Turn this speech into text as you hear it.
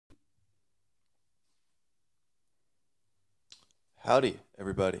Howdy,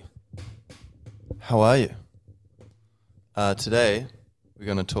 everybody. How are you? Today, we're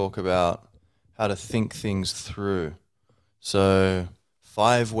going to talk about how to think things through. So,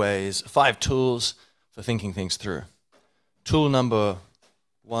 5 tools for thinking things through. Tool number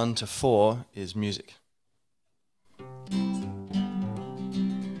 1 to 4 is music.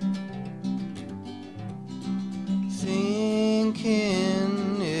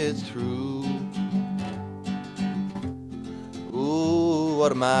 Thinking it through. Ooh,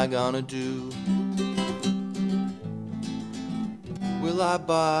 what am I gonna do? Will I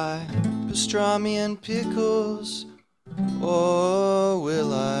buy pastrami and pickles? Or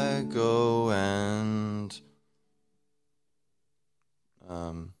will I go and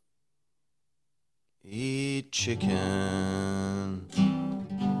eat chicken?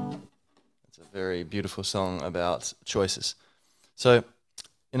 It's a very beautiful song about choices. So,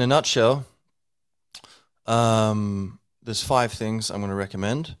 in a nutshell, there's 5 things I'm going to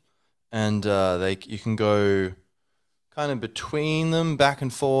recommend, and you can go kind of between them, back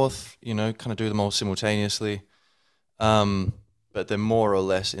and forth. Kind of do them all simultaneously. But they're more or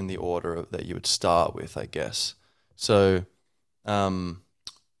less in the order that you would start with, I guess. So,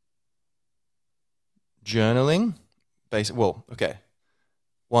 journaling, okay.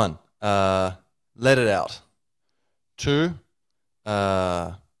 1, let it out. 2,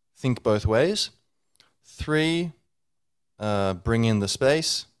 think both ways. 3, bring in the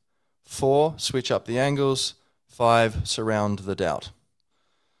space. 4, switch up the angles. 5, surround the doubt.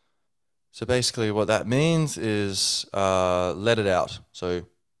 So basically what that means is let it out. So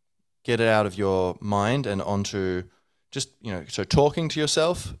get it out of your mind and onto so talking to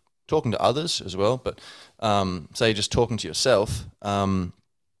yourself, talking to others as well, but say just talking to yourself and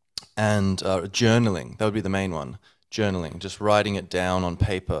journaling. That would be the main one, journaling, just writing it down on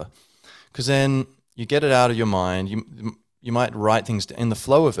paper. Because then you get it out of your mind. You might write things in the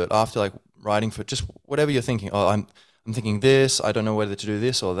flow of it after like writing for just whatever you're thinking. Oh, I'm thinking this, I don't know whether to do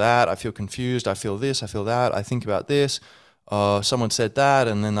this or that, I feel confused, I feel this, I feel that, I think about this, someone said that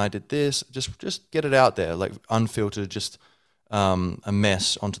and then I did this. Just get it out there, like unfiltered, just a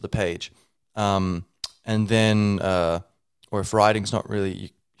mess onto the page. And then, or if writing's not really, you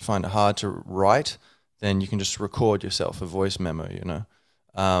find it hard to write, then you can just record yourself a voice memo,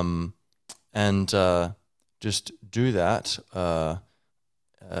 and just do that.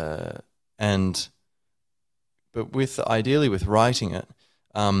 But ideally with writing it,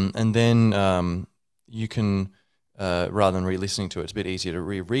 and then you can, rather than re-listening to it, it's a bit easier to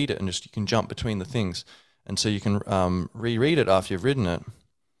reread it, and you can jump between the things, and so you can reread it after you've written it,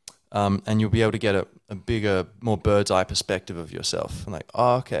 and you'll be able to get a bigger, more bird's eye perspective of yourself, and like,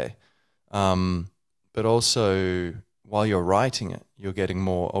 oh, okay. But also while you're writing it, you're getting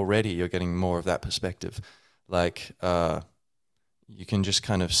more of that perspective, like you can just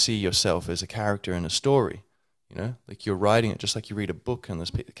kind of see yourself as a character in a story. Like you're writing it just like you read a book and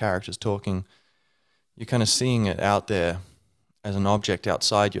there's characters talking. You're kind of seeing it out there as an object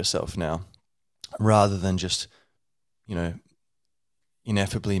outside yourself now, rather than just,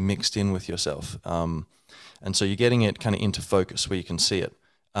 ineffably mixed in with yourself. And so you're getting it kind of into focus where you can see it.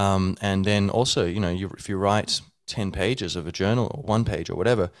 And then also, if you write 10 pages of a journal or 1 page or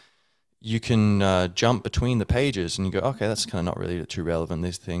whatever, you can jump between the pages and you go, okay, that's kind of not really too relevant,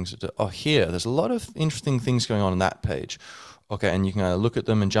 these things. Oh, here, there's a lot of interesting things going on that page. Okay, and you can look at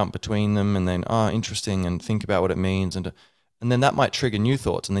them and jump between them and then, interesting, and think about what it means. And then that might trigger new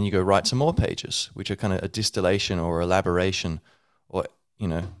thoughts. And then you go write some more pages, which are kind of a distillation or elaboration or,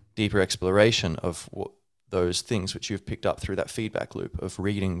 deeper exploration of those things which you've picked up through that feedback loop of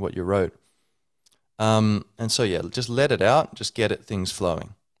reading what you wrote. And so, yeah, just let it out, just get things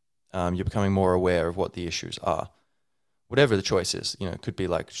flowing. You're becoming more aware of what the issues are. Whatever the choice is, it could be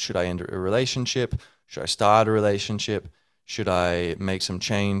like, should I end a relationship? Should I start a relationship? Should I make some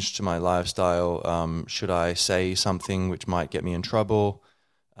change to my lifestyle? Should I say something which might get me in trouble?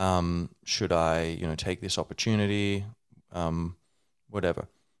 Should I, take this opportunity? Whatever.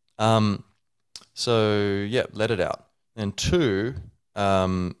 So, yeah, let it out. And 2,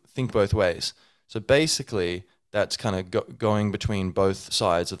 think both ways. So basically, that's kind of going between both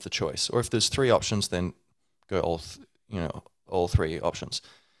sides of the choice. Or if there's 3 options, then go all 3 options.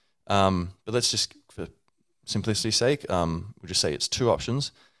 But let's just, for simplicity's sake, we'll just say it's 2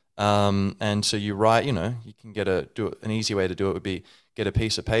 options. And so you write, you can an easy way to do it would be get a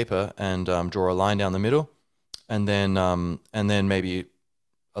piece of paper and draw a line down the middle, and then maybe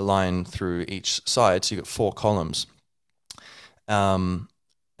a line through each side. So you got 4 columns.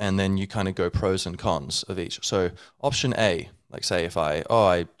 And then you kind of go pros and cons of each. So option A, like say if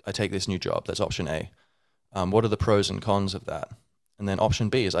I take this new job, that's option A. What are the pros and cons of that? And then option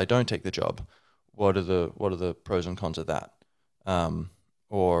B is I don't take the job. What are the pros and cons of that?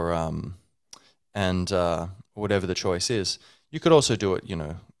 Or and whatever the choice is. You could also do it,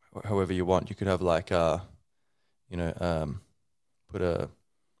 however you want. You could have like, put a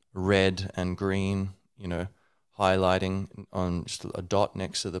red and green, highlighting on just a dot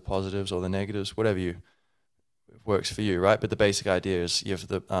next to the positives or the negatives, whatever works for you, right? But the basic idea is you have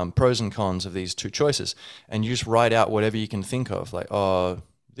the pros and cons of these two choices, and you just write out whatever you can think of, like, oh,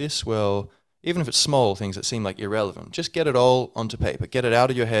 this will, even if it's small things that seem like irrelevant, just get it all onto paper, get it out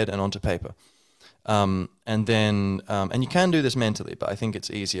of your head and onto paper. And then, and you can do this mentally, but I think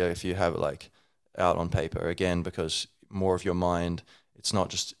it's easier if you have it like out on paper, again, because more of your mind, it's not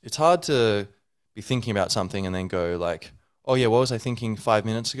just, it's hard to be thinking about something and then go like, oh yeah, what was I thinking 5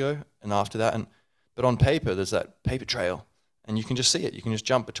 minutes ago? And after that, but on paper, there's that paper trail and you can just see it. You can just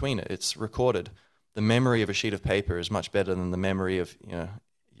jump between it. It's recorded. The memory of a sheet of paper is much better than the memory of,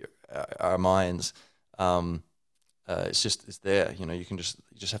 our minds. It's there, you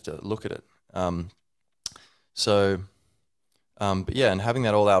just have to look at it. But yeah, and having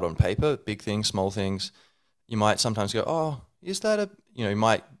that all out on paper, big things, small things, you might sometimes go, oh, is that you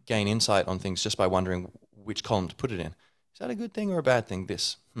might gain insight on things just by wondering which column to put it in. Is that a good thing or a bad thing?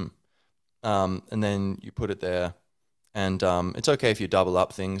 This. And then you put it there, and it's okay if you double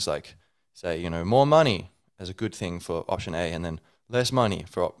up things, like say, more money as a good thing for option A, and then less money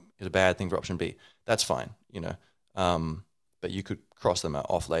is a bad thing for option B. That's fine, but you could cross them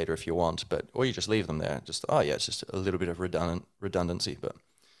off later if you want, or you just leave them there. Just, oh yeah, it's just a little bit of redundancy, but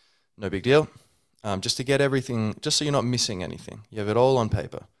no big deal. Just to get everything, just so you're not missing anything. You have it all on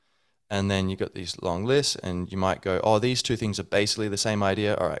paper. And then you got these long lists, and you might go, oh, these two things are basically the same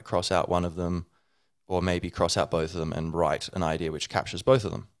idea. All right, cross out one of them, or maybe cross out both of them and write an idea which captures both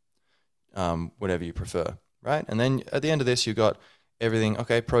of them, whatever you prefer, right? And then at the end of this, you got everything,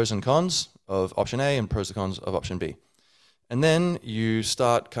 okay, pros and cons of option A and pros and cons of option B. And then you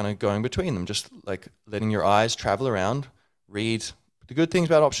start kind of going between them, just like letting your eyes travel around, read the good things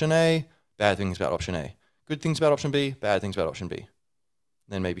about option A, bad things about option A, good things about option B, bad things about option B.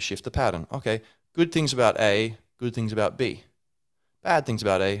 Then maybe shift the pattern. Okay, good things about A, good things about B. Bad things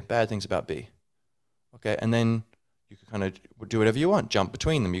about A, bad things about B. Okay, and then you can kind of do whatever you want, jump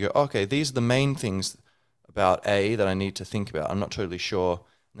between them. You go, okay, these are the main things about A that I need to think about. I'm not totally sure.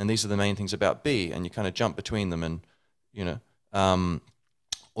 And then these are the main things about B, and you kind of jump between them, and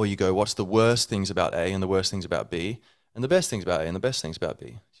or you go, what's the worst things about A and the worst things about B, and the best things about A and the best things about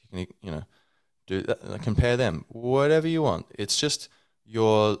B. So you can, do that, compare them, whatever you want. It's just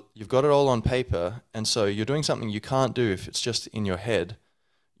you've got it all on paper, and so you're doing something you can't do if it's just in your head.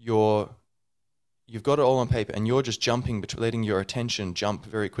 You've got it all on paper, and you're just jumping, letting your attention jump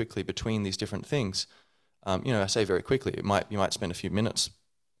very quickly between these different things. I say very quickly. You might spend a few minutes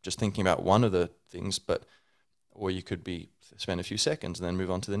just thinking about one of the things, or you could spend a few seconds and then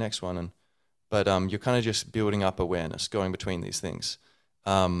move on to the next one. But you're kind of just building up awareness, going between these things.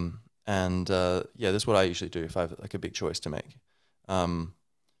 Yeah, that's what I usually do if I have like a big choice to make.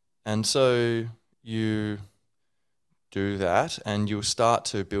 And so you do that, and you'll start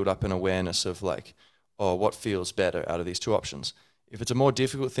to build up an awareness of like, oh, what feels better out of these two options. If it's a more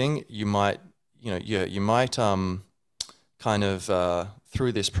difficult thing, you might, kind of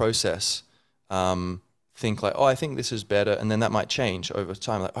through this process, think like, oh, I think this is better, and then that might change over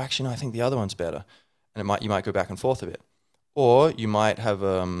time. Like, oh, actually, no, I think the other one's better, and you might go back and forth a bit. Or you might have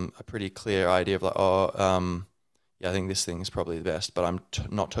a pretty clear idea of like, oh, yeah, I think this thing is probably the best, but I'm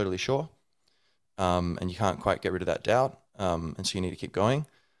not totally sure. And you can't quite get rid of that doubt, and so you need to keep going,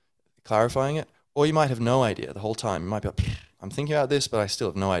 clarifying it. Or you might have no idea the whole time. You might be like, I'm thinking about this, but I still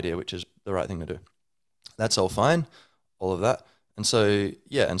have no idea which is the right thing to do. That's all fine, all of that. And so,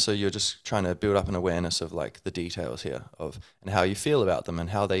 yeah, and so you're just trying to build up an awareness of like the details here and how you feel about them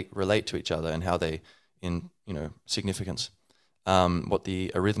and how they relate to each other and how they, significance, what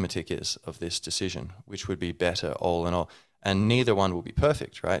the arithmetic is of this decision, which would be better all in all. And neither one will be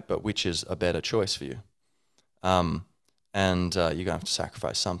perfect, right? But which is a better choice for you? And you're going to have to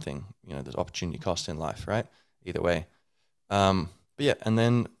sacrifice something, there's opportunity cost in life, right? Either way. But yeah, and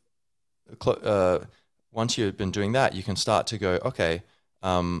then once you've been doing that, you can start to go, okay,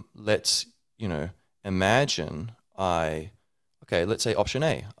 let's, imagine let's say option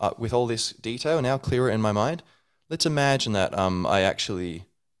A, with all this detail now clearer in my mind, let's imagine that I actually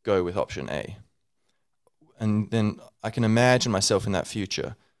go with option A. And then I can imagine myself in that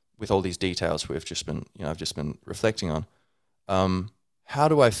future with all these details we've just been, I've just been reflecting on. How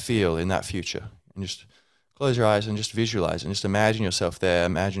do I feel in that future? And just close your eyes and just visualize and just imagine yourself there.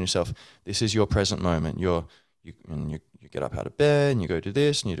 Imagine yourself, this is your present moment. You're get up out of bed and you go do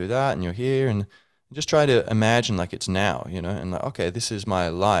this and you do that and you're here, and just try to imagine like it's now, and like, okay, this is my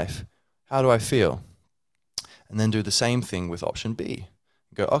life. How do I feel? And then do the same thing with option B.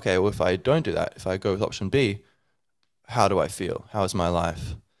 Go, okay, well, if I don't do that, if I go with option B, how do I feel? How is my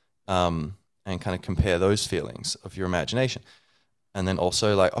life? And kind of compare those feelings of your imagination. And then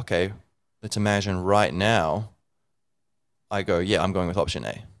also like, okay, let's imagine right now I go, yeah, I'm going with option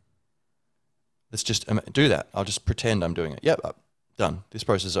A. Let's just do that. I'll just pretend I'm doing it. Yep, done. This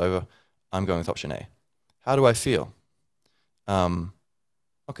process is over. I'm going with option A. How do I feel?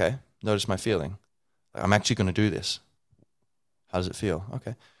 Okay, notice my feeling. I'm actually going to do this. How does it feel?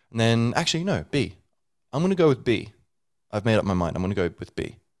 Okay. And then, actually, no, B. I'm going to go with B. I've made up my mind. I'm going to go with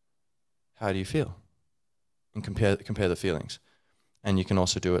B. How do you feel? And compare the feelings. And you can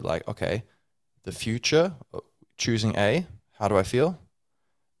also do it like, okay, the future, choosing A, how do I feel?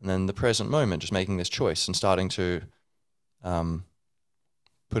 And then the present moment, just making this choice and starting to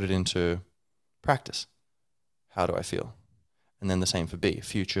put it into practice. How do I feel? And then the same for B,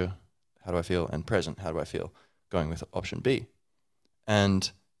 future, how do I feel? And present, how do I feel? Going with option B. And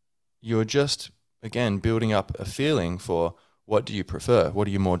you're just, again, building up a feeling for what do you prefer? What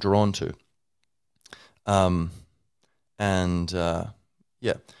are you more drawn to? Yeah. And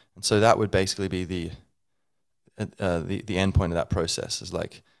so that would basically be the end point of that process, is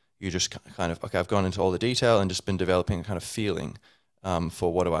like you just kind of, okay, I've gone into all the detail and just been developing a kind of feeling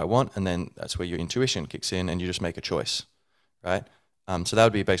for what do I want, and then that's where your intuition kicks in and you just make a choice, right? So that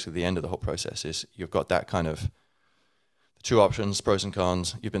would be basically the end of the whole process, is you've got that kind of the two options, pros and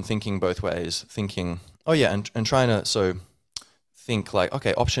cons. You've been thinking both ways, thinking, oh yeah, and trying to, so think like,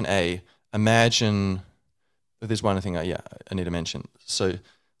 okay, option A, imagine, there's one thing I need to mention. So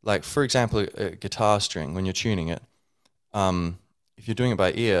like, for example, a guitar string, when you're tuning it, if you're doing it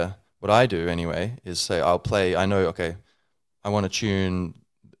by ear, what I do anyway is say, I'll play, I know, okay, I want to tune,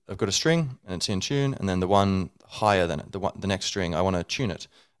 I've got a string and it's in tune, and then the one higher than it, the next string, I want to tune it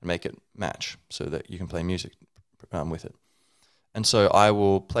and make it match so that you can play music with it. And so I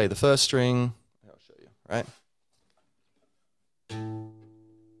will play the first string, I'll show you, right?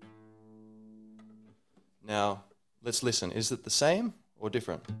 Now, let's listen. Is it the same or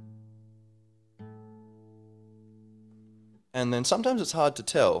different? And then sometimes it's hard to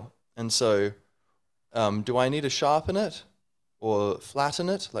tell. And so do I need to sharpen it or flatten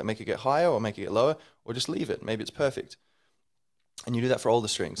it, like make it get higher or make it get lower, or just leave it? Maybe it's perfect. And you do that for all the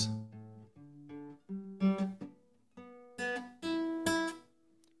strings.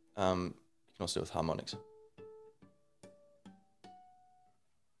 You can also do it with harmonics.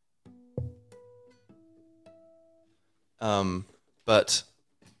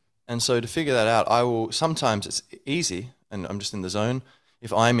 And so to figure that out, I will, sometimes it's easy and I'm just in the zone.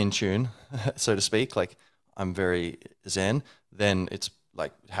 If I'm in tune, so to speak, like I'm very zen, then it's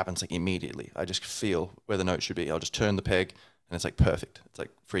like, it happens like immediately. I just feel where the note should be. I'll just turn the peg and it's like perfect. It's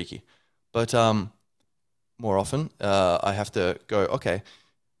like freaky. But more often, I have to go, okay,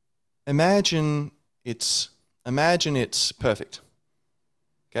 imagine it's perfect.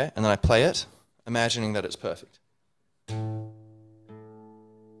 Okay, and then I play it, imagining that it's perfect.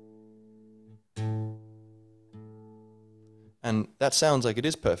 And that sounds like it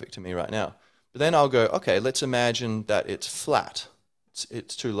is perfect to me right now. But then I'll go, okay, let's imagine that it's flat.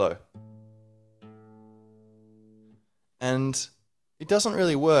 It's too low. And it doesn't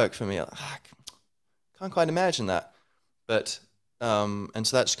really work for me. I can't quite imagine that. But, and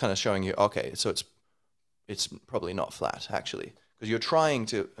so that's kind of showing you, okay, so it's probably not flat, actually. Because you're trying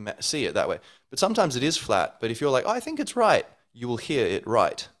to see it that way. But sometimes it is flat. But if you're like, oh, I think it's right, you will hear it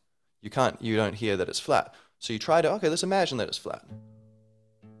right. You don't hear that it's flat. So you try to, okay, let's imagine that it's flat.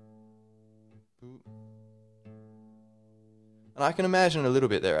 And I can imagine a little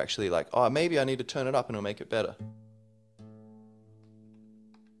bit there, actually, like, oh, maybe I need to turn it up and it'll make it better.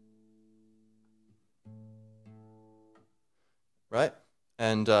 Right?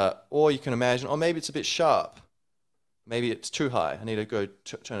 And, or you can imagine, oh, maybe it's a bit sharp. Maybe it's too high. I need to go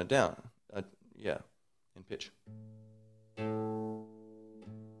turn it down. Yeah, in pitch.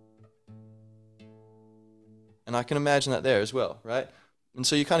 And I can imagine that there as well, right? And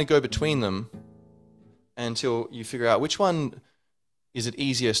so you kind of go between them until you figure out which one is it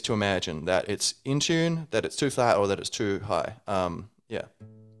easiest to imagine, that it's in tune, that it's too flat, or that it's too high. Yeah.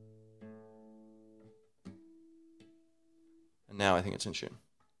 And now I think it's in tune.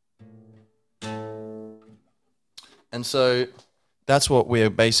 And so that's what we're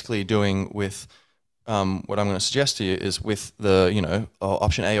basically doing with what I'm going to suggest to you is with the,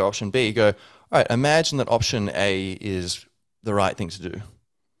 option A or option B, go, all right, imagine that option A is the right thing to do.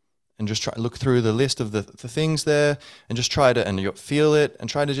 and just try look through the list of the things there, and just try to, and you feel it, and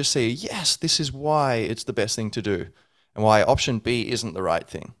try to just say, yes, this is why it's the best thing to do, and why option B isn't the right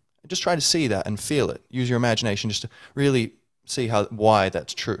thing. Just try to see that and feel it. Use your imagination just to really see why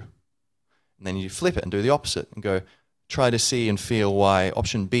that's true. And then you flip it and do the opposite and go, try to see and feel why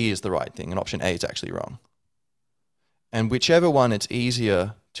option B is the right thing and option A is actually wrong. And whichever one it's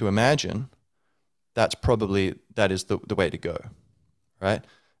easier to imagine, that is the way to go, right?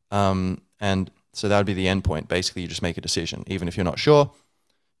 And so that would be the end point. Basically, you just make a decision. Even if you're not sure,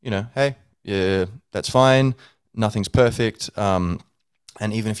 hey, yeah, that's fine. Nothing's perfect.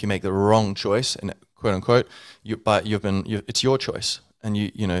 And even if you make the wrong choice, and quote unquote, it's your choice, and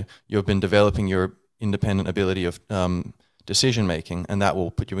you've been developing your independent ability of decision making, and that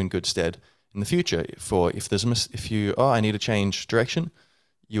will put you in good stead in the future. For if I need to change direction,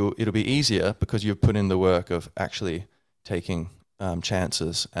 it'll be easier because you've put in the work of actually taking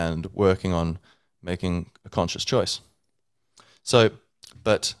chances and working on making a conscious choice. So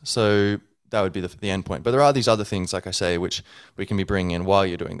that would be the end point. But there are these other things, like I say, which we can be bringing in while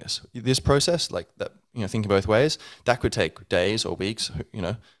you're doing this. This process, like that, thinking both ways, that could take days or weeks,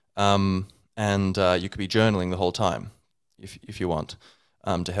 and you could be journaling the whole time if you want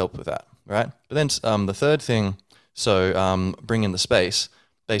to help with that, right? But then the third thing, bring in the space.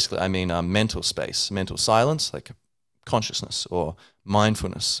 Basically, I mean mental space, mental silence, like consciousness or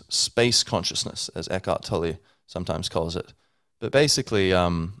mindfulness, space consciousness, as Eckhart Tolle sometimes calls it. But basically,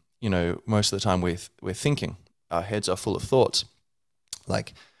 most of the time we're thinking. Our heads are full of thoughts,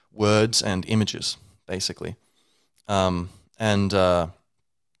 like words and images, basically. But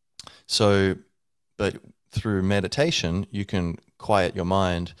through meditation, you can quiet your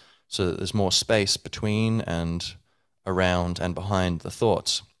mind so that there's more space between and around and behind the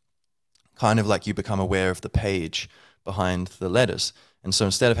thoughts. Kind of like you become aware of the page behind the letters. And so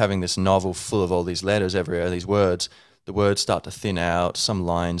instead of having this novel full of all these letters everywhere, these words, the words start to thin out, some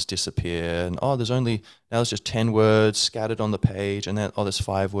lines disappear, and now there's just 10 words scattered on the page, and then there's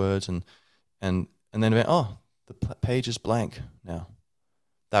 5 words, and then the page is blank now.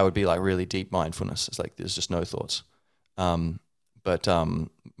 That would be like really deep mindfulness. It's like there's just no thoughts. But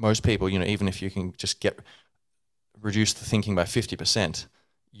most people, even if you can just reduce the thinking by 50%,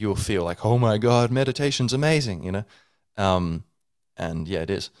 you'll feel like, oh my God, meditation's amazing, and yeah, it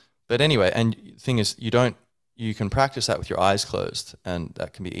is. But anyway, and the thing is, you can practice that with your eyes closed, and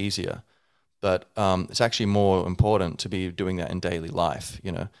that can be easier. But it's actually more important to be doing that in daily life,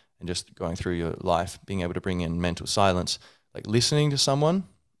 and just going through your life, being able to bring in mental silence, like listening to someone,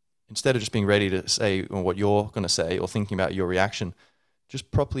 instead of just being ready to say what you're going to say or thinking about your reaction,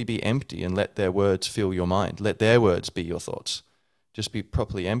 just properly be empty and let their words fill your mind. Let their words be your thoughts. Just be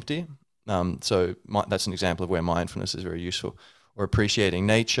properly empty. That's an example of where mindfulness is very useful. Or appreciating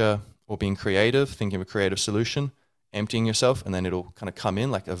nature, or being creative, thinking of a creative solution, emptying yourself, and then it'll kind of come in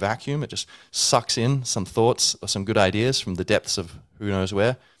like a vacuum. It just sucks in some thoughts or some good ideas from the depths of who knows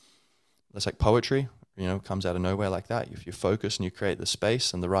where. That's like poetry, comes out of nowhere like that. If you focus and you create the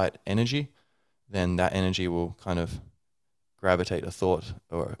space and the right energy, then that energy will kind of gravitate a thought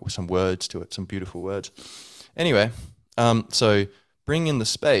or some words to it, some beautiful words. Anyway, so bring in the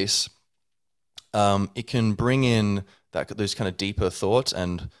space. It can bring in those kind of deeper thoughts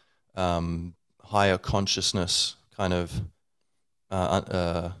and higher consciousness kind of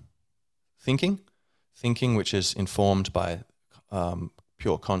thinking which is informed by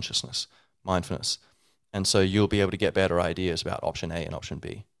pure consciousness, mindfulness. And so you'll be able to get better ideas about option A and option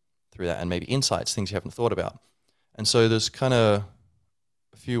B through that, and maybe insights, things you haven't thought about. And so there's kind of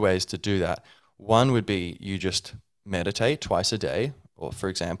a few ways to do that. One would be you just meditate twice a day, or for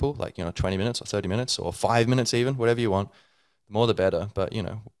example, 20 minutes or 30 minutes or 5 minutes even, whatever you want. The more the better, but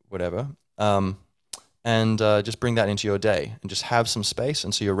whatever. And just bring that into your day and just have some space.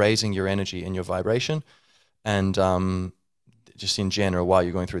 And so you're raising your energy and your vibration, and just in general while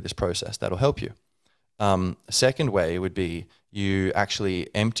you're going through this process, that'll help you. A second way would be you actually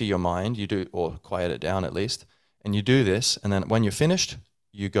empty your mind, or quiet it down at least, and you do this, and then when you're finished,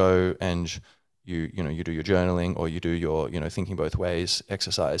 you go and you do your journaling, or you do your thinking both ways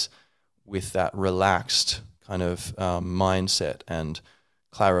exercise with that relaxed kind of mindset and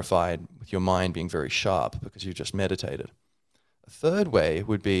clarified, with your mind being very sharp because you just meditated. A third way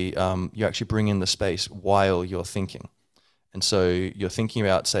would be you actually bring in the space while you're thinking. And so you're thinking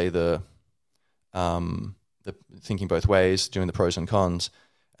about, say, the thinking both ways, doing the pros and cons.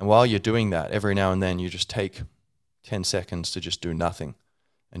 And while you're doing that, every now and then you just take 10 seconds to just do nothing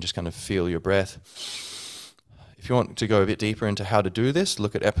and just kind of feel your breath. If you want to go a bit deeper into how to do this,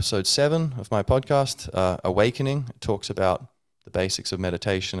 look at episode 7 of my podcast, Awakening. It talks about basics of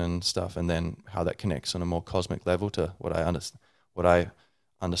meditation and stuff, and then how that connects on a more cosmic level to what I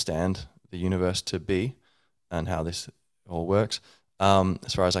understand the universe to be, and how this all works,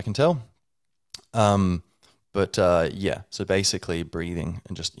 as far as I can tell. Yeah, so basically breathing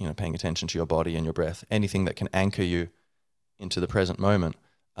and just, paying attention to your body and your breath, anything that can anchor you into the present moment,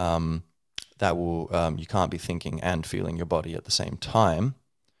 that will, you can't be thinking and feeling your body at the same time,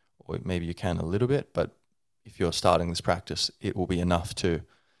 or maybe you can a little bit, but if you're starting this practice, it will be enough to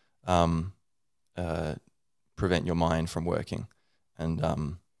prevent your mind from working. And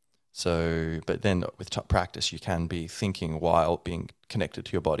but then with practice, you can be thinking while being connected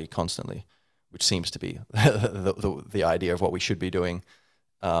to your body constantly, which seems to be the idea of what we should be doing.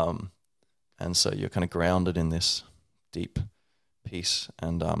 And so you're kind of grounded in this deep peace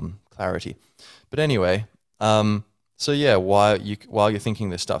and clarity. But anyway, so yeah, while you're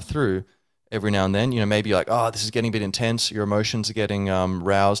thinking this stuff through, every now and then, maybe you're like, oh, this is getting a bit intense. Your emotions are getting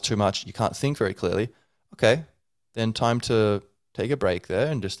roused too much. You can't think very clearly. Okay, then time to take a break there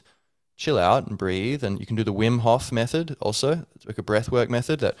and just chill out and breathe. And you can do the Wim Hof method also. It's like a breathwork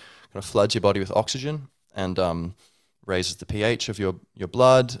method that kind of floods your body with oxygen and raises the pH of your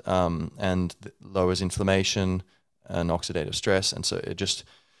blood and lowers inflammation and oxidative stress. And so it just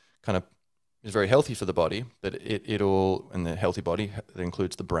kind of is very healthy for the body, but it'll, and the healthy body that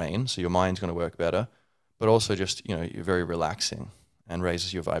includes the brain, so your mind's going to work better, but also just, you're very relaxing and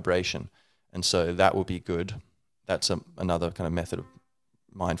raises your vibration. And so that will be good. That's another kind of method of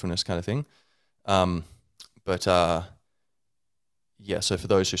mindfulness kind of thing. Yeah, so for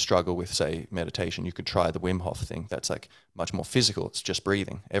those who struggle with, say, meditation, you could try the Wim Hof thing. That's like much more physical. It's just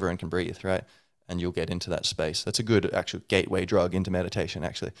breathing. Everyone can breathe, right? And you'll get into that space. That's a good actual gateway drug into meditation,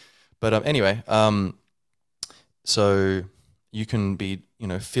 actually. But anyway, so you can be,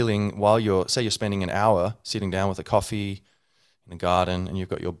 feeling while you're spending an hour sitting down with a coffee in a garden, and you've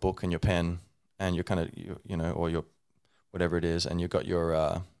got your book and your pen, and you're kind of, or your whatever it is, and you've got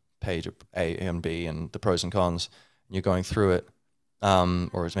your page of A and B and the pros and cons, and you're going through it,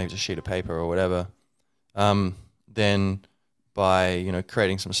 or it's maybe just a sheet of paper or whatever. Then by,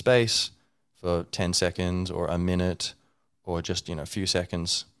 creating some space for 10 seconds or a minute or just, a few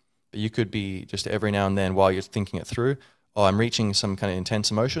seconds, but you could be just every now and then while you're thinking it through, oh, I'm reaching some kind of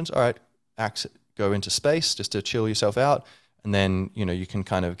intense emotions. All right, go into space just to chill yourself out. And then, you can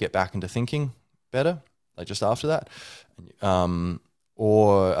kind of get back into thinking better, like just after that.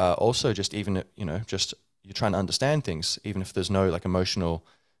 Or also just even, just you're trying to understand things, even if there's no like emotional,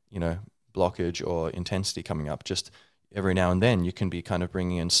 blockage or intensity coming up, just every now and then you can be kind of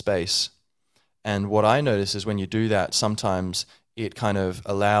bringing in space. And what I notice is when you do that, sometimes it kind of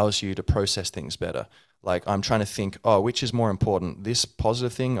allows you to process things better. Like I'm trying to think, oh, which is more important, this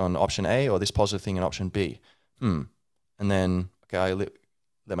positive thing on option A or this positive thing on option B? And then, okay, I let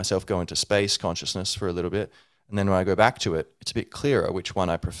myself go into space consciousness for a little bit. And then when I go back to it, it's a bit clearer which one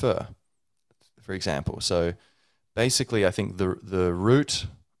I prefer, for example. So basically, I think the root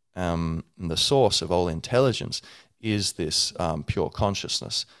and the source of all intelligence is this pure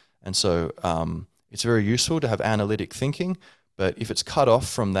consciousness. And so it's very useful to have analytic thinking, but if it's cut off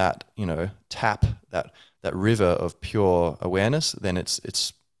from that, tap, that river of pure awareness, then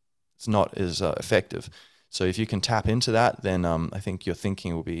it's not as effective. So if you can tap into that, then I think your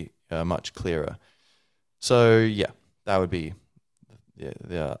thinking will be much clearer. So yeah, that would be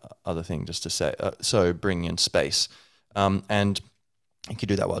the other thing just to say. So bring in space. And you could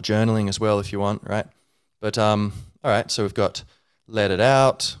do that while journaling as well if you want, right? But all right, so we've got let it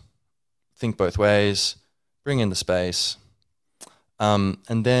out, think both ways, bring in the space, and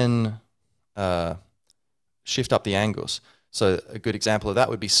then shift up the angles. So a good example of that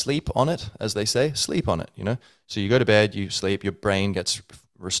would be sleep on it, as they say, sleep on it, So you go to bed, you sleep, your brain gets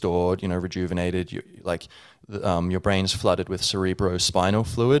restored, rejuvenated. Your brain's flooded with cerebrospinal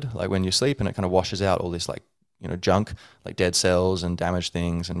fluid, like when you sleep, and it kind of washes out all this junk, like dead cells and damaged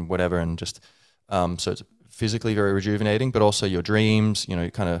things and whatever. And just, so it's physically very rejuvenating, but also your dreams,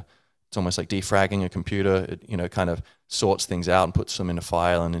 it's almost like defragging a computer. It, kind of sorts things out and puts them in a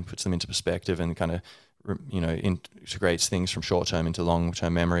file and then puts them into perspective and kind of, integrates things from short-term into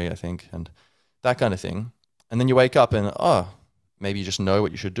long-term memory, I think, and that kind of thing. And then you wake up and, maybe you just know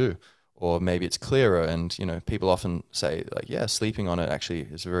what you should do, or maybe it's clearer. And, people often say like, yeah, sleeping on it actually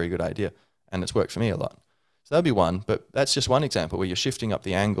is a very good idea. And it's worked for me a lot. So that'd be one, but that's just one example where you're shifting up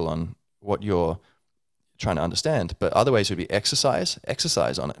the angle on what you're trying to understand. But other ways would be exercise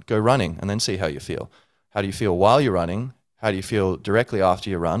on it, go running and then see how you feel. How do you feel while you're running? How do you feel directly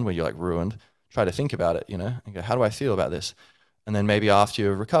after you run where you're like ruined? Try to think about it, and go, how do I feel about this? And then maybe after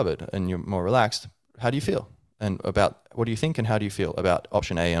you've recovered and you're more relaxed, how do you feel? and about what do you think and how do you feel about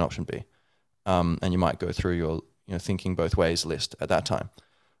option A and option B. And you might go through your thinking both ways list at that time.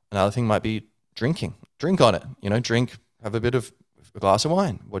 Another thing might be drinking. Drink on it. Drink. Have a glass of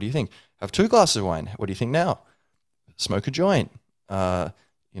wine. What do you think? Have 2 glasses of wine. What do you think now? Smoke a joint.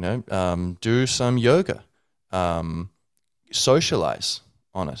 Do some yoga. Socialize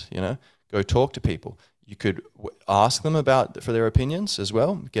on it. Go talk to people. You could ask them for their opinions as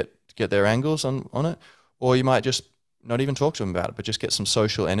well. Get their angles on it, or you might just not even talk to them about it, but just get some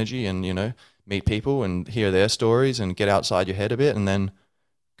social energy and meet people and hear their stories and get outside your head a bit, and then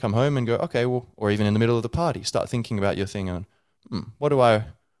come home and go, okay, well, or even in the middle of the party, start thinking about your thing and what do I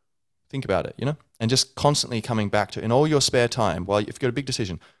think about it, and just constantly coming back to, in all your spare time, if you've got a big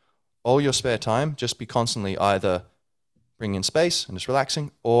decision, all your spare time, just be constantly either bringing in space and just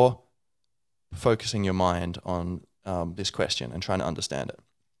relaxing, or focusing your mind on this question and trying to understand it.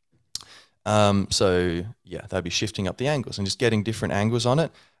 So yeah, that'd be shifting up the angles and just getting different angles on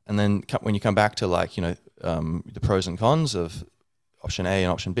it. And then when you come back to the pros and cons of option A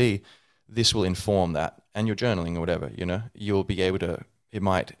and option B, this will inform that, and your journaling or whatever, you'll be able to, it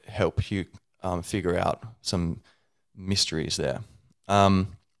might help you figure out some mysteries there.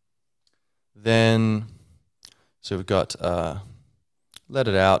 Then, so we've got let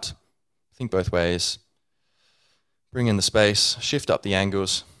it out, think both ways, bring in the space, shift up the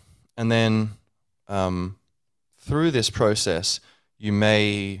angles, and then through this process, you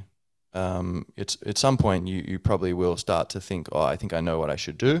may, at some point, you probably will start to think, oh, I think I know what I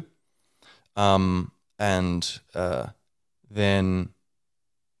should do.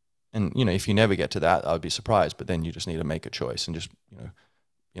 If you never get to that, I would be surprised, but then you just need to make a choice and just,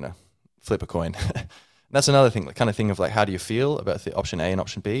 flip a coin. That's another thing, kind of thing of how do you feel about the option A and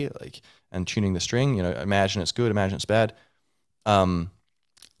option B, and tuning the string, imagine it's good, imagine it's bad. The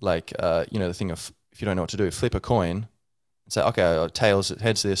thing of, if you don't know what to do, flip a coin and say, okay,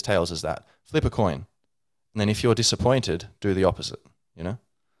 heads this, tails is that. Flip a coin. And then if you're disappointed, do the opposite,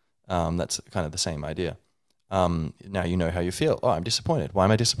 That's kind of the same idea. Now you know how you feel. Oh, I'm disappointed. Why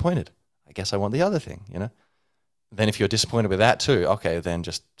am I disappointed? I guess I want the other thing, Then if you're disappointed with that too, okay, then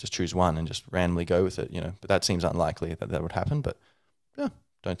just choose one and just randomly go with it, But that seems unlikely that would happen. But yeah,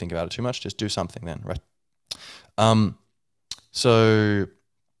 don't think about it too much. Just do something then, right?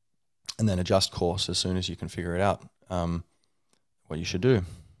 And then adjust course as soon as you can figure it out, what you should do.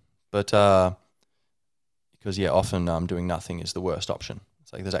 But because often doing nothing is the worst option.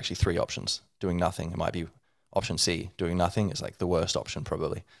 It's there's actually 3 options. Doing nothing, it might be option C. Doing nothing is the worst option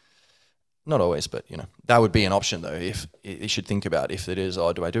probably. Not always, but that would be an option though. If you should think about if it is,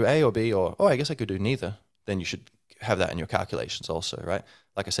 oh, do I do A or B, or I guess I could do neither. Then you should have that in your calculations also, right?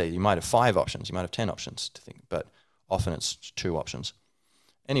 Like I say, you might have 5 options, you might have 10 options to think, but often it's 2 options.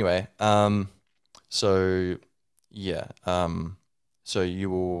 Anyway, so you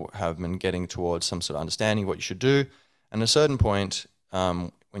will have been getting towards some sort of understanding of what you should do, and at a certain point,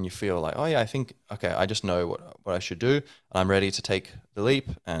 when you feel like, oh yeah, I think, okay, I just know what I should do, and I'm ready to take the leap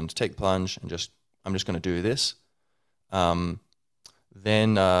and take the plunge, and I'm just going to do this. Then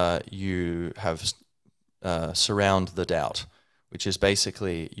you have surround the doubt, which is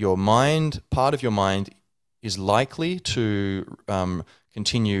basically your mind. Part of your mind is likely to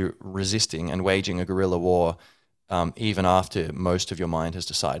continue resisting and waging a guerrilla war, even after most of your mind has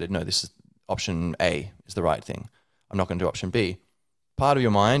decided, no, this is option A is the right thing. I'm not going to do option B. Part of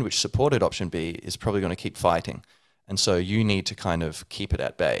your mind, which supported option B, is probably going to keep fighting. And so you need to kind of keep it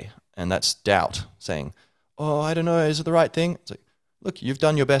at bay. And that's doubt, saying, oh, I don't know, is it the right thing? It's look, you've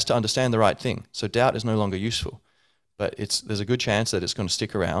done your best to understand the right thing. So doubt is no longer useful. But there's a good chance that it's going to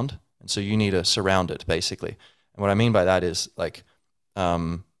stick around. And so you need to surround it, basically. And what I mean by that is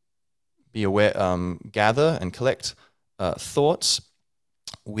be aware, gather and collect thoughts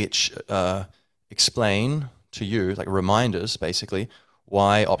which explain to you, reminders, basically,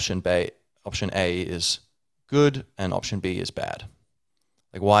 why option A is good and option B is bad.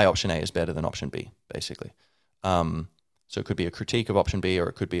 Why option A is better than option B, basically. So it could be a critique of option B, or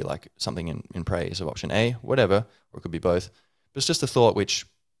it could be something in praise of option A, whatever, or it could be both. But it's just a thought which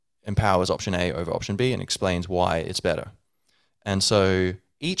empowers option A over option B and explains why it's better. And so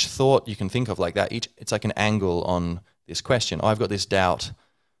each thought you can think of like that, it's like an angle on this question. Oh, I've got this doubt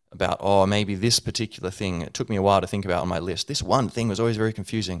about, oh, maybe this particular thing, it took me a while to think about on my list. This one thing was always very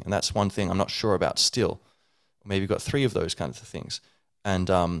confusing, and that's one thing I'm not sure about still. Maybe you've got 3 of those kinds of things. And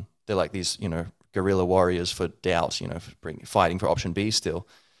they're like these, guerrilla warriors for doubt, fighting for option B still.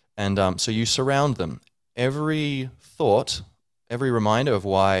 And so you surround them. Every thought, every reminder of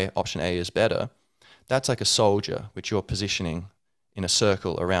why option A is better, that's like a soldier which you're positioning in a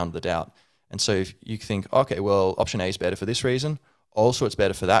circle around the doubt. And so if you think, okay, well, option A is better for this reason. Also, it's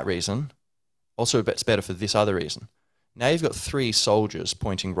better for that reason. Also, it's better for this other reason. Now you've got 3 soldiers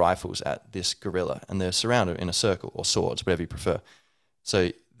pointing rifles at this gorilla, and they're surrounded in a circle, or swords, whatever you prefer.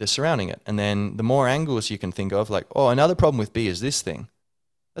 So they're surrounding it. And then the more angles you can think of, like, oh, another problem with B is this thing.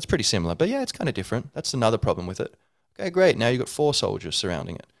 That's pretty similar, but yeah, it's kind of different. That's another problem with it. Okay, great. Now you've got 4 soldiers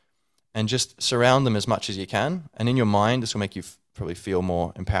surrounding it. And just surround them as much as you can. And in your mind, this will make you probably feel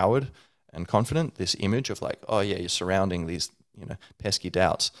more empowered and confident, this image of like, oh yeah, you're surrounding these, pesky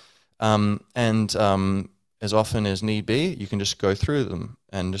doubts. As often as need be, you can just go through them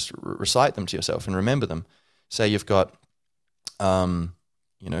and just recite them to yourself and remember them. Say you've got,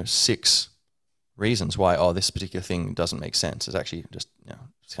 6 reasons why, this particular thing doesn't make sense. It's actually just,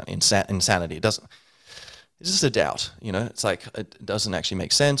 it's kind of insanity. It's just a doubt, it's like, it doesn't actually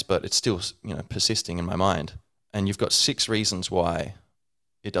make sense, but it's still, persisting in my mind. And you've got 6 reasons why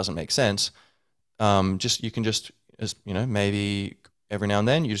it doesn't make sense. You can just, maybe every now and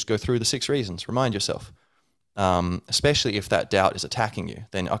then you just go through the 6 reasons, remind yourself. Especially if that doubt is attacking you,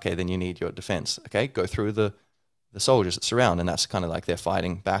 then you need your defense. Okay, go through the soldiers that surround, and that's kind of like they're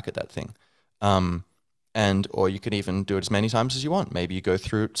fighting back at that thing. Or you can even do it as many times as you want. Maybe you go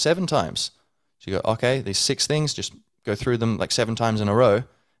through it 7 times. So you go, okay, these 6 things, just go through them like 7 times in a row.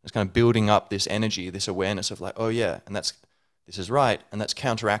 It's kind of building up this energy, this awareness of like, oh yeah, and this is right, and that's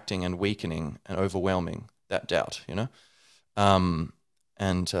counteracting and weakening and overwhelming that doubt, yeah.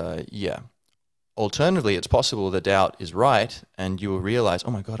 Alternatively, it's possible the doubt is right and you will realize,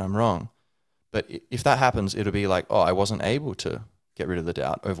 oh my God, I'm wrong. But if that happens, it'll be like, oh, I wasn't able to get rid of the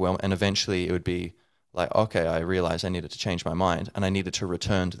doubt, overwhelm. And eventually it would be like, okay, I realized I needed to change my mind and I needed to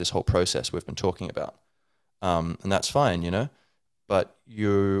return to this whole process we've been talking about. And that's fine, But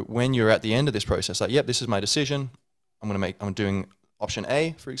when you're at the end of this process, like, yep, this is my decision. I'm doing option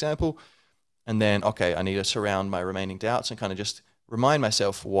A, for example. And then, okay, I need to surround my remaining doubts and kind of just remind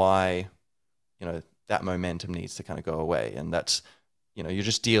myself why that momentum needs to kind of go away. And that's, you're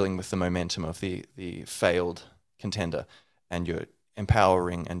just dealing with the momentum of the failed contender, and you're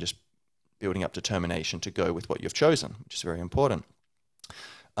empowering and just building up determination to go with what you've chosen, which is very important.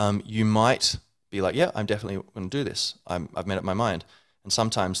 You might be like, yeah, I'm definitely going to do this. I've made up my mind. And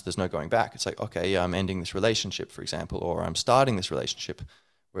sometimes there's no going back. It's like, okay, yeah, I'm ending this relationship, for example, or I'm starting this relationship,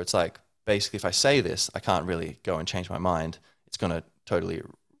 where it's like, basically, if I say this, I can't really go and change my mind. It's going to totally,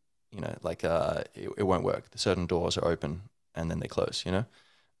 it won't work. Certain doors are open and then they close, or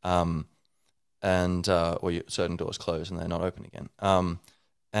certain doors close and they're not open again.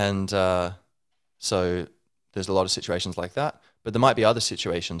 So there's a lot of situations like that. But there might be other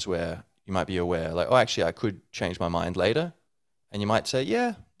situations where you might be aware, like, oh, actually, I could change my mind later. And you might say,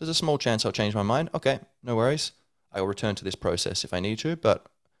 yeah, there's a small chance I'll change my mind. Okay, no worries. I will return to this process if I need to. But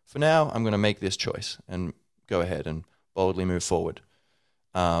for now, I'm going to make this choice and go ahead and boldly move forward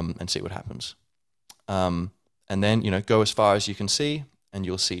and see what happens. And then, go as far as you can see and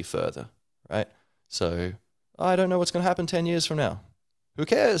you'll see further, right? So I don't know what's going to happen 10 years from now. Who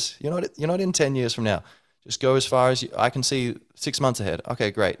cares? You're not in 10 years from now. Just go as far as I can see 6 months ahead. Okay,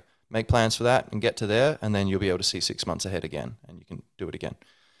 great. Make plans for that and get to there, and then you'll be able to see 6 months ahead again, and you can do it again.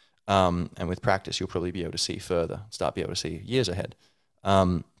 And with practice, you'll probably be able to see further, be able to see years ahead.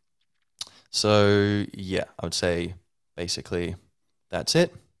 So yeah, I would say basically that's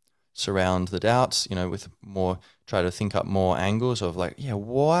it. Surround the doubts, with more, try to think up more angles of like, yeah,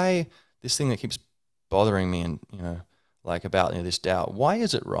 why this thing that keeps bothering me and, like about this doubt, why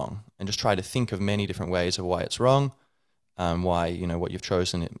is it wrong? And just try to think of many different ways of why it's wrong. Why, what you've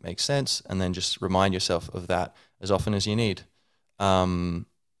chosen, it makes sense. And then just remind yourself of that as often as you need. And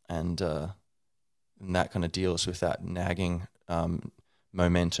that kind of deals with that nagging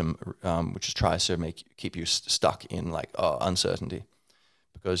momentum, which tries to keep you stuck in like uncertainty.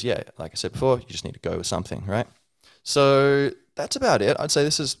 Because yeah, like I said before, you just need to go with something, right? So that's about it. I'd say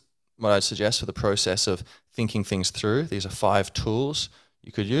this is what I'd suggest for the process of thinking things through. These are 5 tools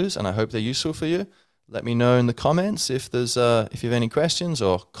you could use, and I hope they're useful for you. Let me know in the comments if there's if you have any questions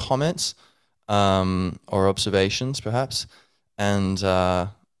or comments or observations, perhaps. And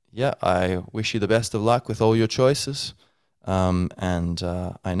yeah, I wish you the best of luck with all your choices. And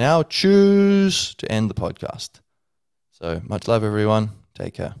I now choose to end the podcast. So much love, everyone.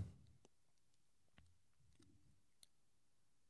 Take care.